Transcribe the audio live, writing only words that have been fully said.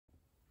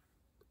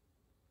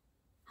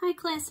Hi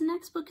class, the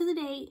next book of the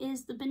day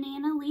is The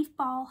Banana Leaf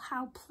Ball,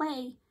 How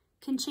Play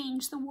Can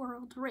Change the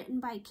World, written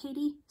by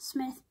Katie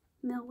Smith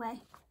Milway.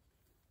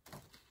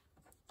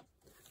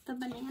 The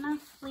Banana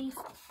Leaf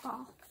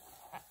Ball.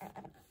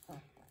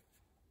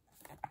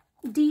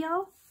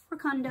 Dio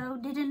Rotundo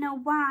didn't know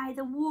why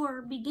the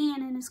war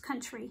began in his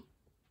country,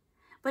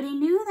 but he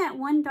knew that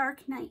one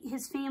dark night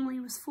his family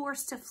was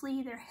forced to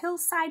flee their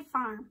hillside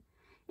farm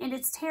and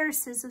its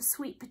terraces of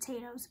sweet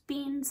potatoes,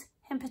 beans,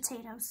 and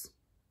potatoes.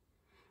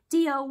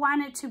 Dio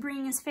wanted to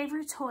bring his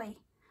favorite toy,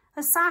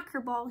 a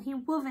soccer ball he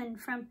woven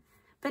from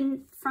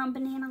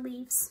banana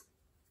leaves.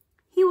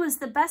 He was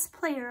the best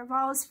player of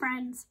all his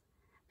friends,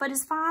 but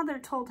his father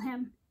told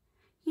him,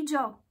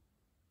 Joe,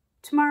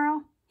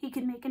 tomorrow he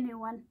could make a new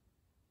one.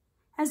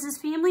 As his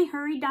family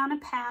hurried down a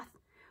path,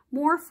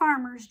 more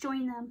farmers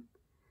joined them.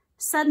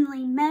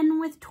 Suddenly,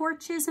 men with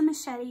torches and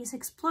machetes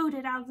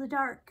exploded out of the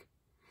dark.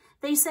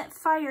 They set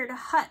fire to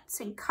huts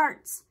and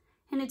carts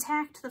and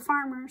attacked the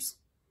farmers.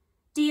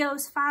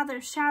 Dio's father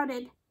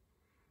shouted,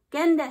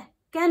 Gende,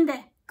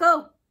 Gende,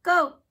 go,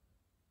 go!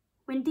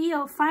 When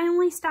Dio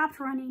finally stopped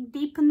running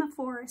deep in the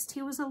forest,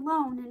 he was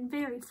alone and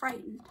very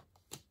frightened.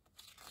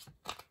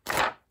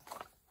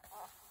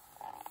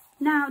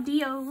 Now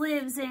Dio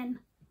lives in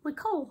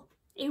Milway,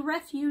 a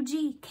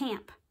refugee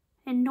camp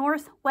in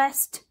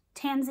northwest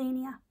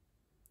Tanzania.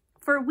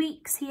 For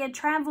weeks he had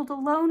traveled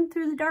alone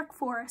through the dark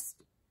forest.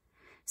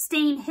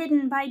 Staying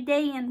hidden by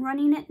day and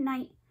running at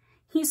night,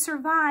 he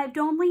survived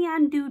only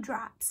on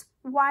dewdrops,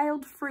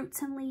 wild fruits,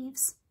 and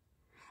leaves.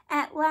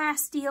 At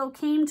last, Dio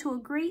came to a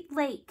great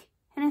lake,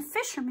 and a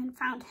fisherman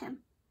found him,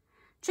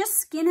 just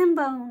skin and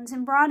bones,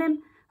 and brought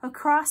him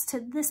across to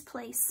this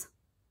place.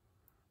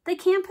 The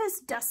camp is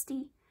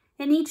dusty,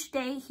 and each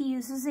day he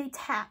uses a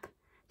tap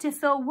to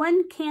fill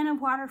 1 can of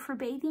water for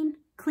bathing,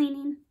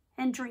 cleaning,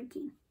 and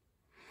drinking.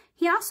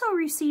 He also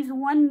receives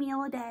 1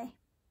 meal a day.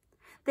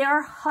 There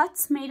are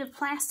huts made of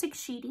plastic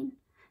sheeting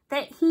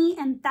that he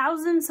and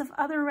thousands of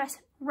other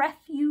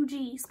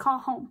refugees call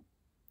home.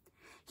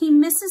 He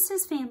misses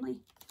his family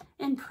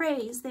and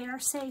prays they are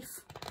safe.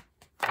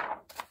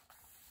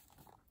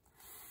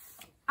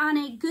 On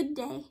a good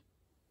day,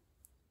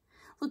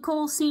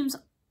 Milway seems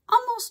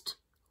almost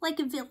like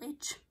a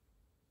village.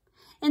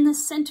 In the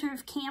center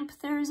of camp,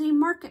 there is a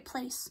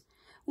marketplace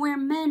where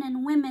men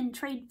and women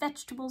trade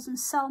vegetables and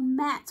sell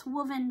mats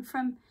woven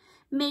from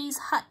maize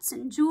huts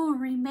and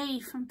jewelry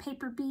made from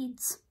paper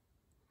beads.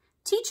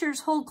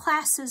 Teachers hold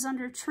classes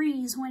under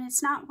trees when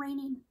it's not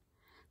raining.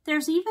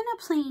 There's even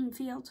a playing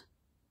field.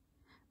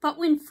 But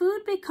when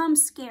food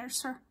becomes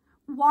scarce or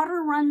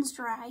water runs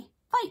dry,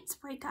 fights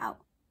break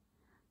out.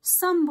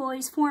 Some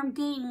boys form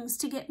gangs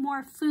to get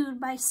more food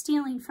by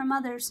stealing from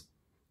others,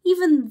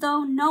 even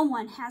though no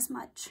one has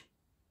much.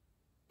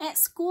 At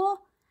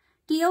school,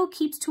 Dio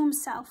keeps to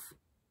himself.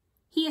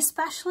 He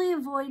especially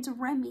avoids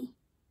Remy,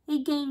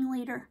 a gang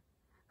leader,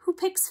 who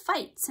picks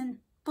fights and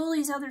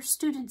bullies other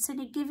students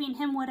into giving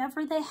him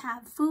whatever they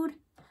have: food,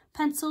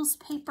 pencils,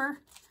 paper,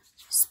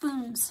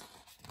 spoons.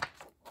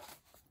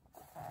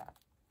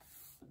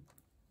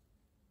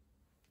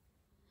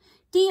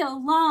 Dio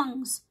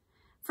longs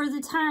for the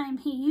time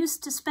he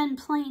used to spend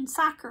playing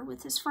soccer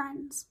with his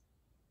friends.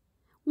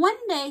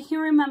 One day he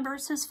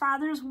remembers his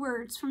father's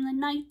words from the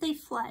night they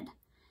fled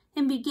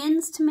and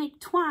begins to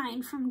make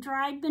twine from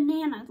dried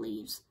banana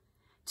leaves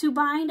to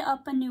bind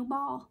up a new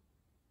ball.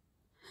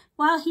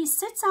 While he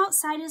sits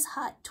outside his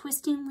hut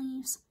twisting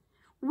leaves,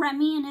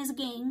 Remy and his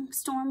gang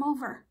storm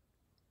over.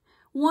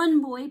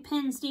 One boy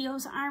pins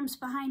Dio's arms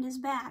behind his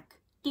back.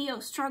 Dio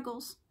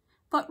struggles,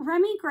 but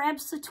Remy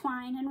grabs the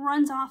twine and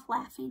runs off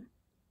laughing.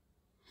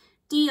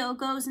 Dio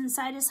goes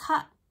inside his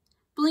hut,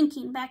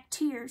 blinking back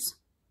tears.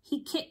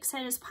 He kicks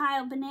at his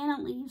pile of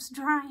banana leaves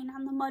drying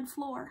on the mud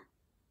floor.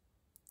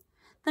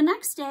 The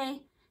next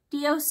day,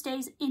 Dio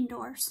stays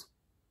indoors.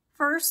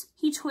 First,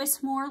 he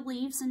twists more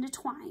leaves into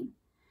twine.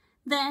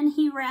 Then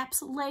he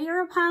wraps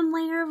layer upon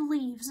layer of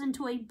leaves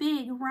into a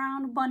big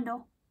round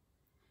bundle.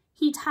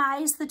 He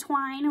ties the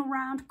twine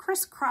around,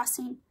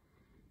 crisscrossing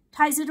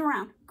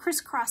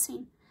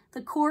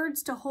the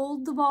cords to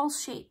hold the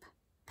ball's shape,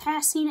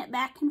 passing it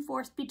back and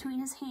forth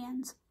between his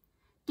hands.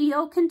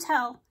 Dio can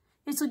tell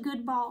it's a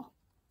good ball.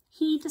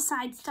 He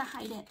decides to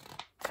hide it.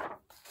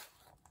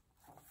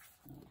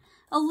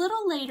 A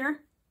little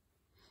later,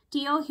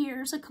 Dio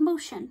hears a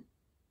commotion.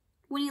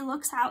 When he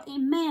looks out, a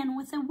man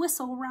with a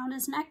whistle around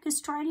his neck is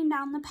striding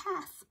down the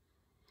path.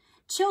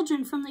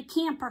 Children from the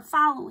camp are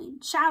following,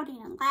 shouting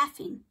and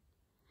laughing.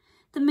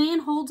 The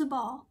man holds a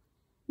ball,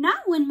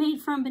 not one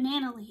made from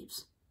banana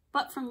leaves,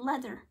 but from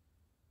leather.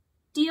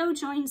 Dio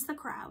joins the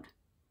crowd.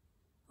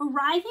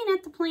 Arriving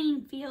at the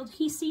playing field,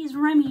 he sees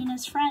Remy and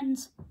his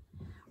friends.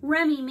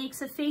 Remy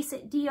makes a face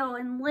at Dio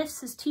and lifts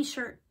his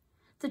t-shirt.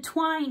 The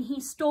twine he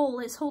stole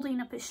is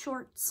holding up his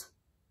shorts.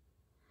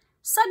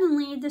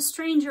 Suddenly, the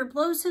stranger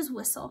blows his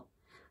whistle,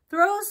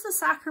 throws the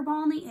soccer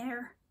ball in the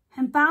air,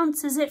 and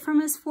bounces it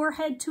from his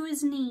forehead to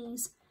his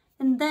knees,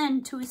 and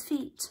then to his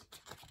feet.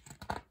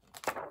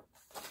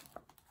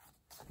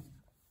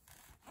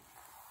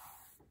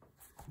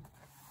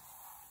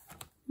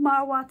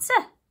 "Ma what's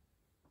it?"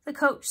 the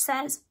coach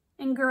says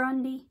in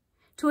Gurundi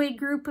to a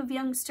group of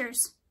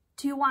youngsters.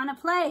 "Do you want to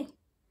play?"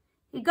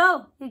 You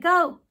go.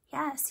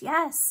 Yes,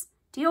 yes.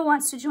 Dio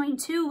wants to join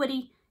too, but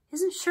he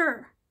isn't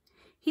sure.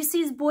 He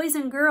sees boys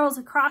and girls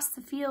across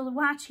the field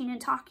watching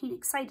and talking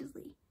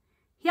excitedly.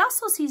 He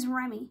also sees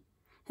Remy,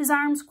 his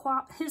arms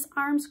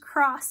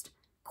crossed,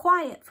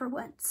 quiet for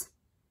once.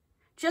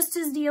 Just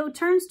as Dio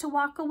turns to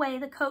walk away,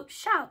 the coach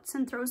shouts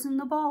and throws him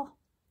the ball.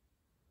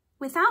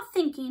 Without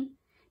thinking,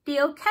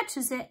 Dio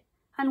catches it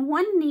on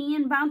one knee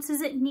and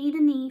bounces it knee to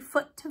knee,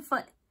 foot to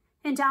foot,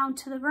 and down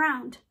to the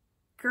ground.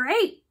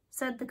 "Great,"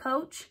 said the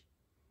coach.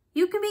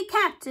 "You can be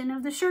captain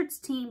of the shirts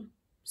team,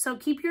 so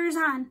keep yours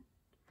on.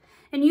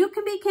 And you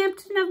can be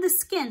captain of the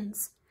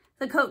skins,"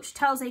 the coach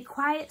tells a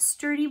quiet,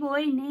 sturdy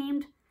boy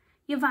named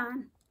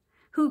Yvonne,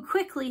 who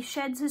quickly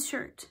sheds his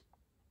shirt.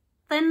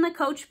 Then the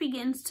coach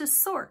begins to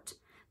sort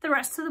the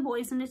rest of the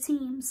boys into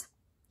teams.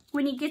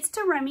 When he gets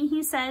to Remy,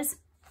 he says,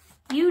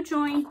 "You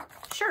join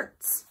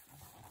shirts."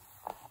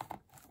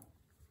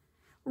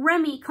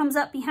 Remy comes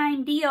up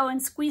behind Dio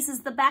and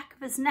squeezes the back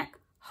of his neck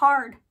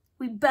hard.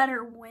 "We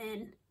better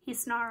win," he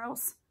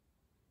snarls.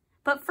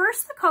 But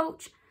first the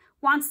coach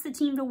wants the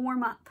team to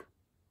warm up.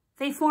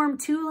 They form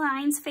two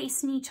lines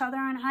facing each other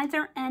on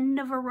either end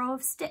of a row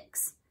of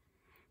sticks.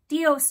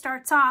 Dio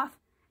starts off,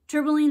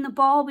 dribbling the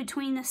ball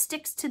between the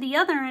sticks to the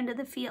other end of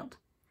the field.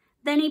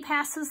 Then he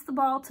passes the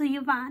ball to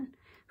Yvonne,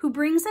 who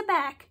brings it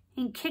back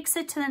and kicks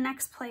it to the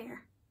next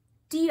player.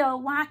 Dio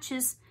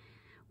watches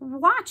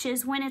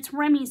when it's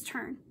Remy's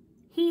turn.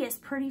 He is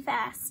pretty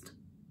fast.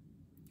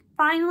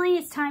 Finally,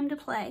 it's time to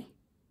play.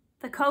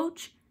 The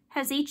coach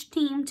has each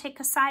team take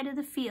a side of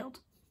the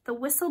field. The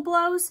whistle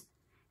blows,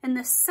 and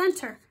the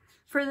center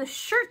for the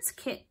shirts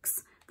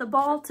kicks the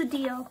ball to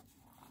Dio.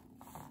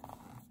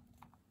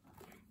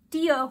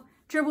 Dio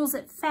dribbles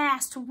it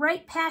fast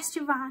right past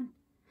Yvonne.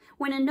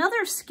 When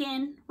another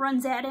skin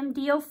runs at him,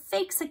 Dio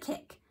fakes a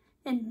kick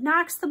and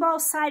knocks the ball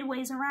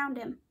sideways around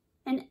him.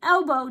 An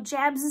elbow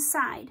jabs his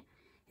side,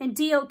 and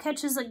Dio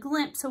catches a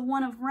glimpse of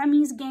one of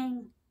Remy's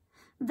gang.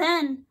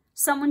 Then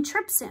someone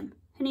trips him,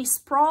 and he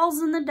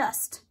sprawls in the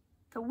dust.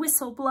 The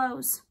whistle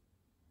blows.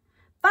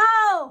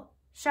 "Foul!"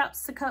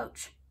 shouts the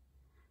coach.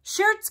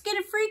 "Shirts get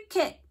a free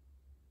kick."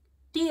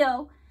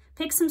 Dio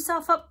picks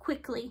himself up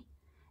quickly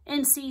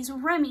and sees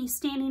Remy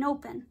standing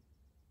open.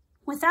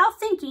 Without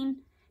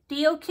thinking,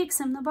 Dio kicks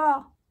him the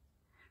ball.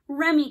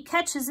 Remy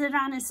catches it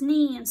on his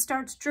knee and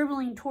starts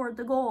dribbling toward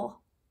the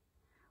goal.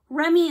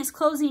 Remy is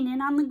closing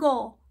in on the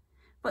goal,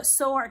 but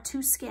so are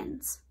two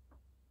skins.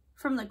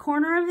 From the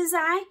corner of his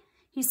eye,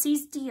 he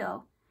sees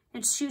Dio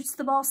and shoots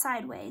the ball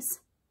sideways.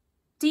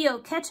 Dio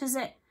catches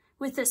it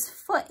with his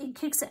foot and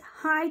kicks it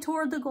high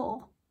toward the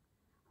goal.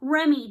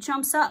 Remy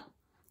jumps up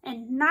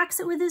and knocks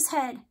it with his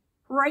head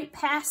right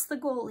past the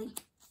goalie.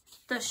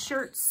 The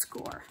Shirts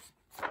score.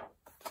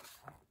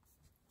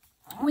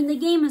 When the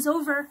game is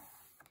over,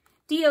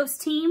 Dio's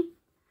team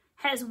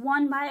has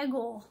won by a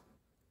goal.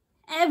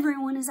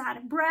 Everyone is out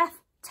of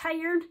breath,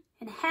 tired,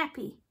 and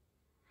happy.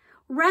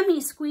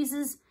 Remy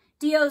squeezes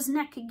Dio's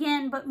neck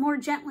again, but more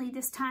gently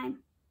this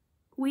time.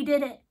 "We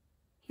did it,"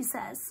 he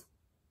says.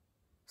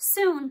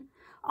 Soon,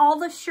 all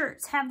the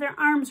Shirts have their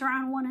arms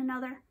around one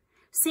another,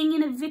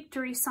 singing a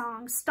victory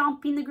song,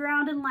 stomping the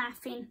ground and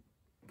laughing.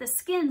 The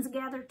skins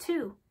gather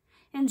too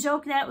and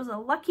joke that it was a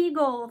lucky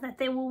goal that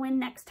they will win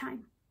next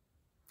time.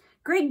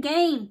 "Great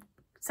game,"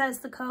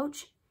 says the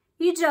coach.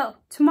 "Ijo,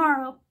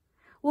 tomorrow,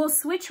 we'll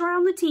switch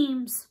around the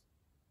teams."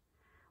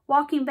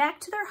 Walking back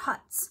to their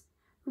huts,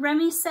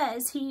 Remy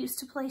says he used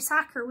to play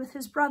soccer with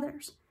his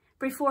brothers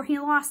before he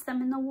lost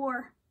them in the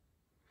war.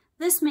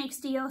 This makes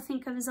Dio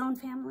think of his own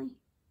family.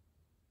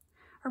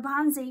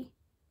 "Urbanzi,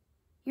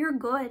 you're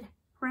good,"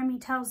 Remy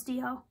tells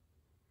Dio.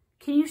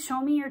 "Can you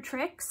show me your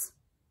tricks?"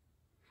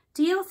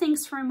 Dio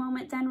thinks for a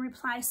moment, then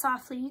replies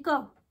softly, "You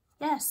go.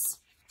 Yes,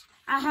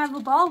 I have a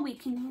ball we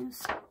can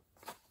use."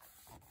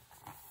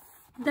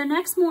 The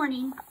next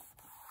morning,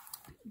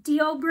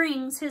 Dio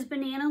brings his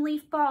banana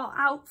leaf ball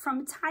out from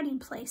its hiding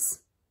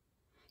place.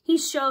 He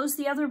shows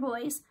the other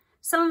boys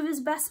some of his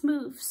best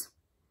moves.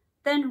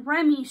 Then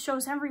Remy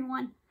shows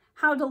everyone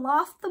how to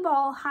loft the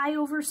ball high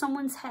over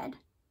someone's head.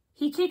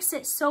 He kicks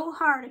it so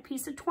hard a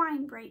piece of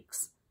twine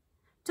breaks.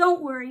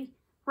 "Don't worry,"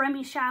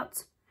 Remy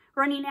shouts,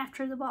 running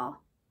after the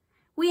ball.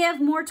 "We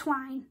have more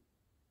twine."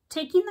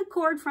 Taking the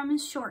cord from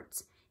his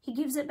shorts, he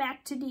gives it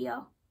back to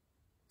Dio.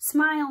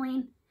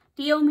 Smiling,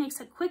 Dio makes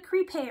a quick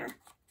repair,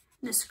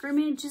 and the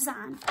scrimmage is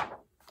on.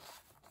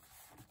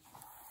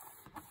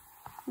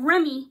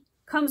 Remy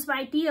comes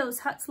by Dio's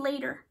huts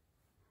later.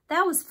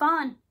 "That was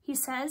fun," he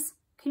says.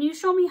 "Can you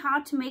show me how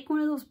to make one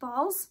of those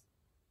balls?"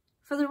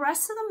 For the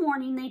rest of the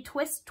morning, they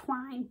twist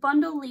twine,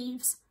 bundle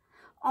leaves,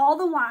 all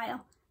the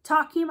while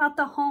talking about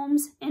the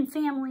homes and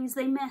families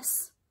they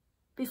miss.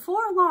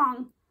 Before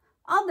long,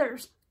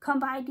 others come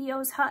by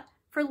Dio's hut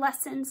for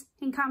lessons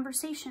and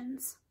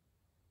conversations.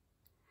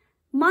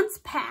 Months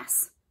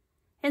pass,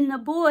 and the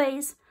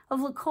boys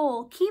of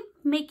L'école keep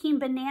making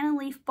banana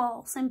leaf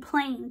balls and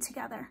playing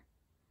together.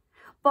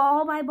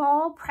 Ball by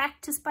ball,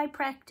 practice by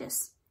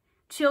practice,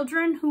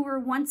 children who were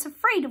once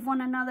afraid of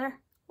one another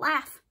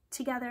laugh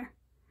together.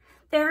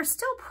 There are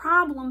still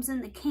problems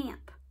in the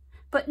camp,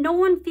 but no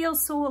one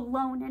feels so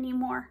alone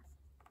anymore.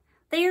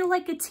 They are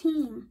like a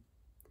team,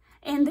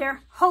 and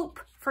their hope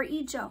for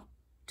Ijo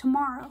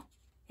tomorrow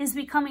is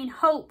becoming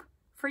hope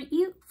for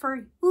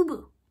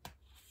Ubu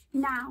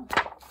now.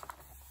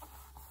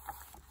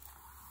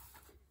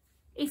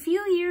 A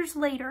few years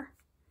later,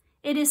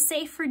 it is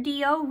safe for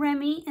Dio,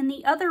 Remy, and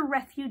the other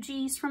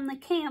refugees from the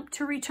camp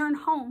to return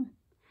home,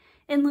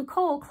 and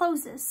Nicole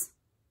closes.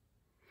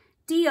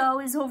 Dio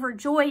is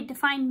overjoyed to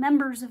find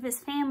members of his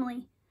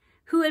family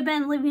who had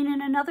been living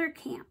in another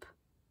camp.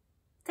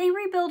 They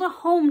rebuild a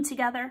home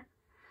together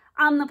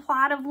on the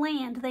plot of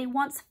land they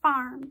once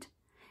farmed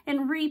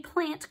and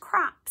replant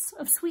crops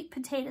of sweet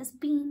potatoes,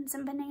 beans,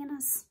 and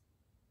bananas.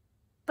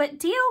 But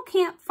Dio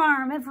can't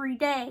farm every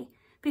day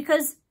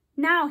because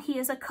now he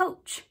is a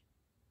coach.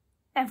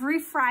 Every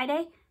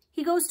Friday,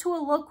 he goes to a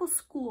local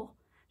school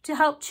to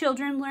help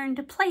children learn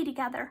to play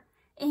together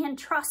and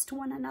trust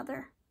one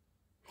another.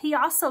 He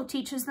also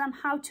teaches them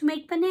how to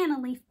make banana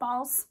leaf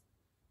balls.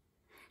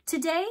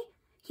 Today,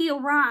 he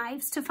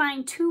arrives to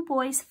find two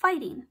boys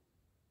fighting.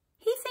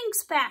 He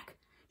thinks back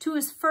to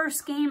his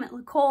first game at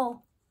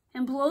Nicole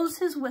and blows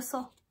his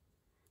whistle.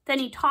 Then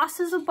he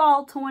tosses a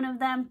ball to one of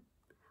them.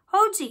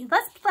 Hoji,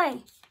 let's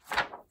play.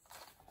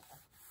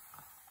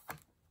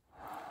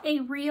 A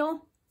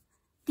real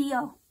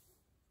Dio.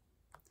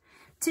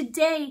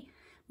 Today,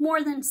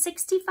 more than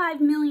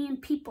 65 million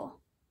people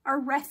are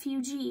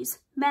refugees,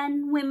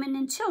 men, women,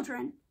 and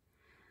children,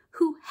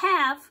 who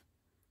have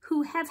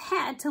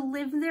had to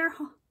leave their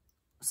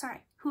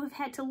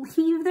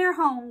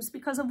homes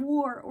because of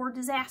war or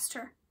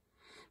disaster.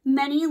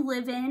 Many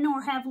live in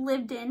or have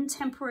lived in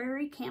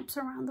temporary camps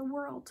around the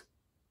world.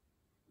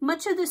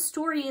 Much of this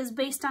story is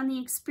based on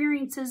the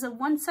experiences of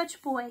one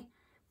such boy,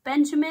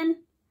 Benjamin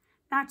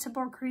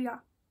Nataborkria,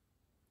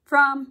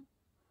 from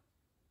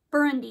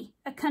Burundi,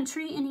 a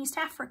country in East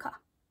Africa.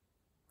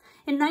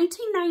 In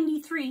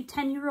 1993,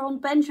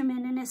 10-year-old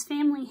Benjamin and his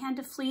family had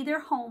to flee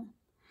their home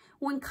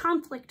when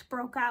conflict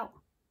broke out.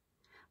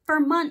 For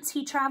months,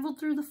 he traveled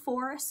through the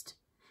forest,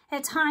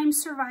 at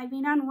times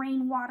surviving on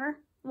rainwater,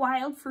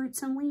 wild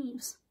fruits, and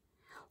leaves.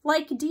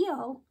 Like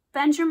Dio,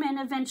 Benjamin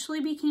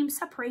eventually became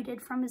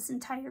separated from his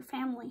entire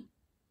family.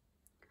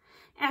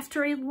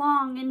 After a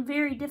long and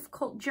very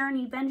difficult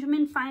journey,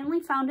 Benjamin finally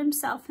found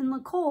himself in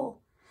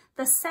Nicole,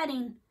 the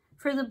setting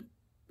for the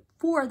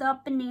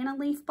banana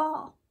leaf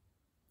ball,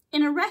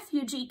 in a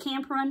refugee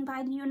camp run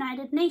by the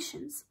United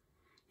Nations,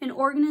 an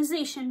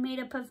organization made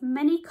up of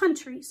many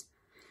countries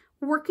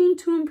working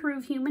to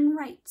improve human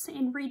rights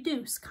and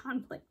reduce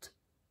conflict.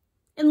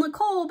 In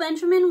Nicole,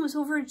 Benjamin was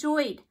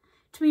overjoyed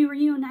to be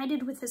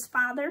reunited with his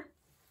father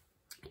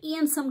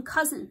and some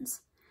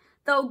cousins,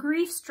 though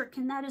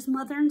grief-stricken that his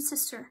mother and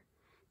sister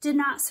did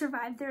not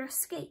survive their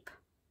escape.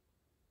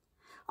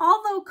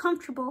 Although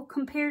comfortable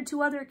compared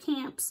to other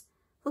camps,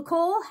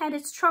 Nicole had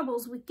its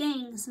troubles with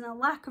gangs and a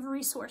lack of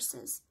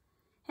resources,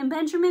 and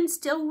Benjamin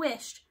still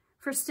wished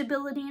for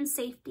stability and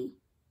safety.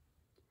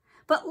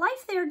 But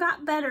life there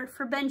got better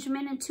for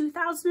Benjamin in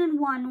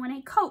 2001 when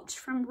a coach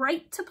from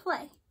Right to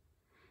Play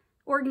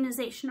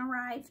organization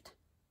arrived.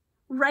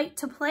 Right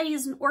to Play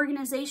is an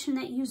organization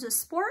that uses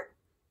sport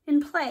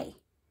and play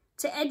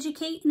to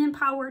educate and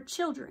empower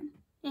children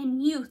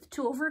and youth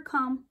to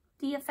overcome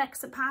the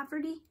effects of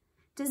poverty,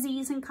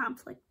 disease, and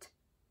conflict.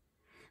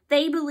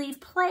 They believe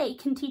play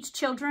can teach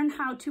children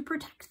how to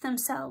protect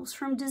themselves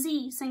from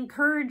disease,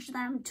 encourage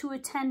them to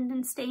attend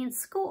and stay in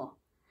school,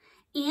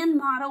 and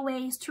model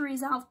ways to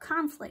resolve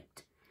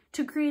conflict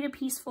to create a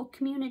peaceful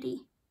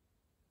community.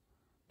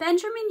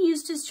 Benjamin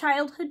used his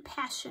childhood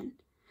passion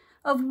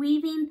of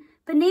weaving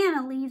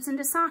banana leaves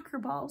into soccer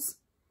balls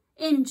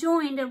and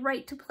joined a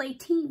Right to Play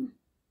team.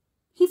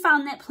 He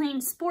found that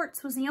playing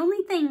sports was the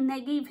only thing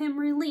that gave him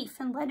relief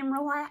and let him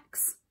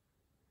relax.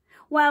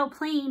 While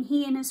playing,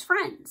 he and his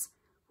friends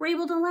were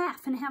able to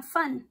laugh and have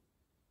fun.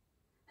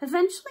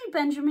 Eventually,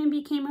 Benjamin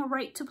became a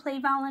Right to Play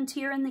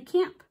volunteer in the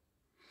camp,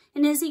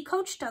 and as he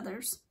coached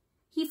others,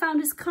 he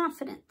found his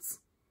confidence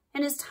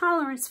and his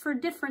tolerance for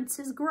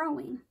differences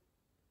growing.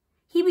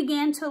 He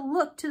began to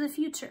look to the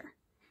future,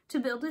 to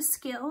build his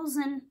skills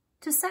and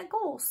to set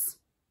goals.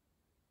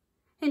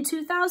 In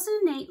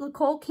 2008,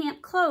 Nicole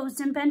Camp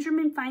closed and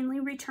Benjamin finally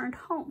returned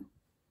home.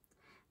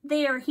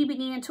 There, he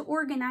began to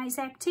organize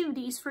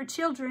activities for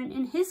children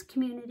in his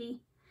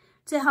community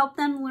to help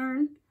them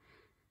learn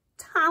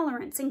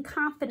tolerance and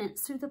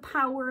confidence through the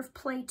power of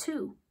play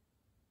too.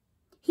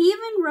 He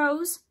even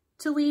rose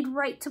to lead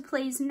Right to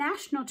Play's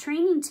national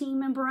training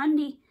team in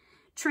Burundi,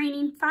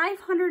 training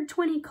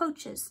 520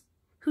 coaches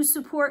who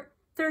support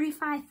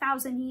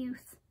 35,000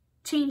 youth,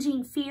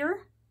 changing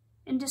fear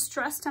and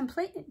distrust on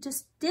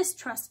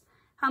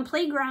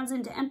playgrounds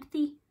into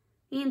empathy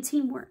and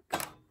teamwork.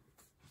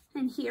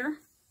 And here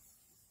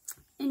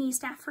in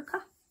East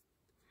Africa,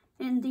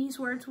 and these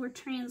words were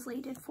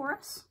translated for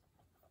us.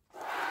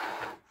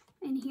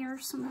 And here are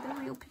some of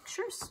the real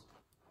pictures.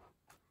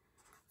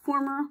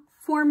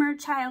 Former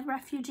child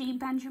refugee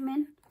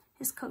Benjamin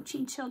is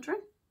coaching children.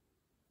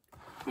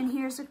 And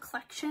here's a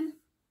collection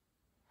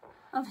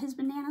of his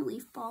banana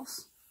leaf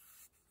balls.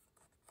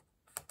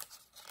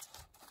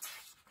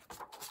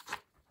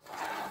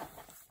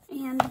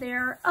 And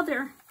there are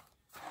other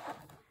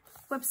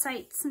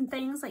websites and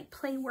things like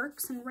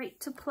Playworks and Right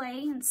to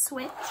Play and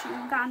Switch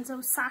and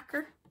Gonzo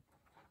Soccer,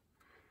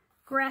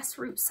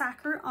 Grassroots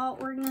Soccer, all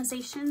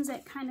organizations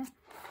that kind of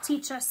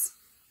teach us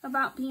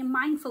about being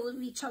mindful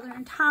of each other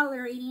and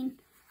tolerating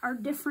our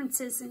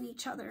differences in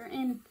each other,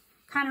 and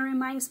kind of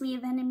reminds me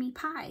of enemy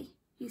pie.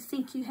 You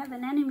think you have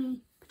an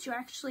enemy, but you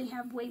actually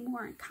have way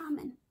more in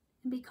common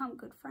and become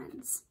good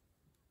friends.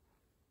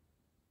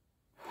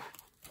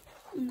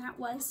 And that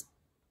was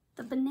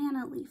the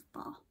banana leaf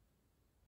ball.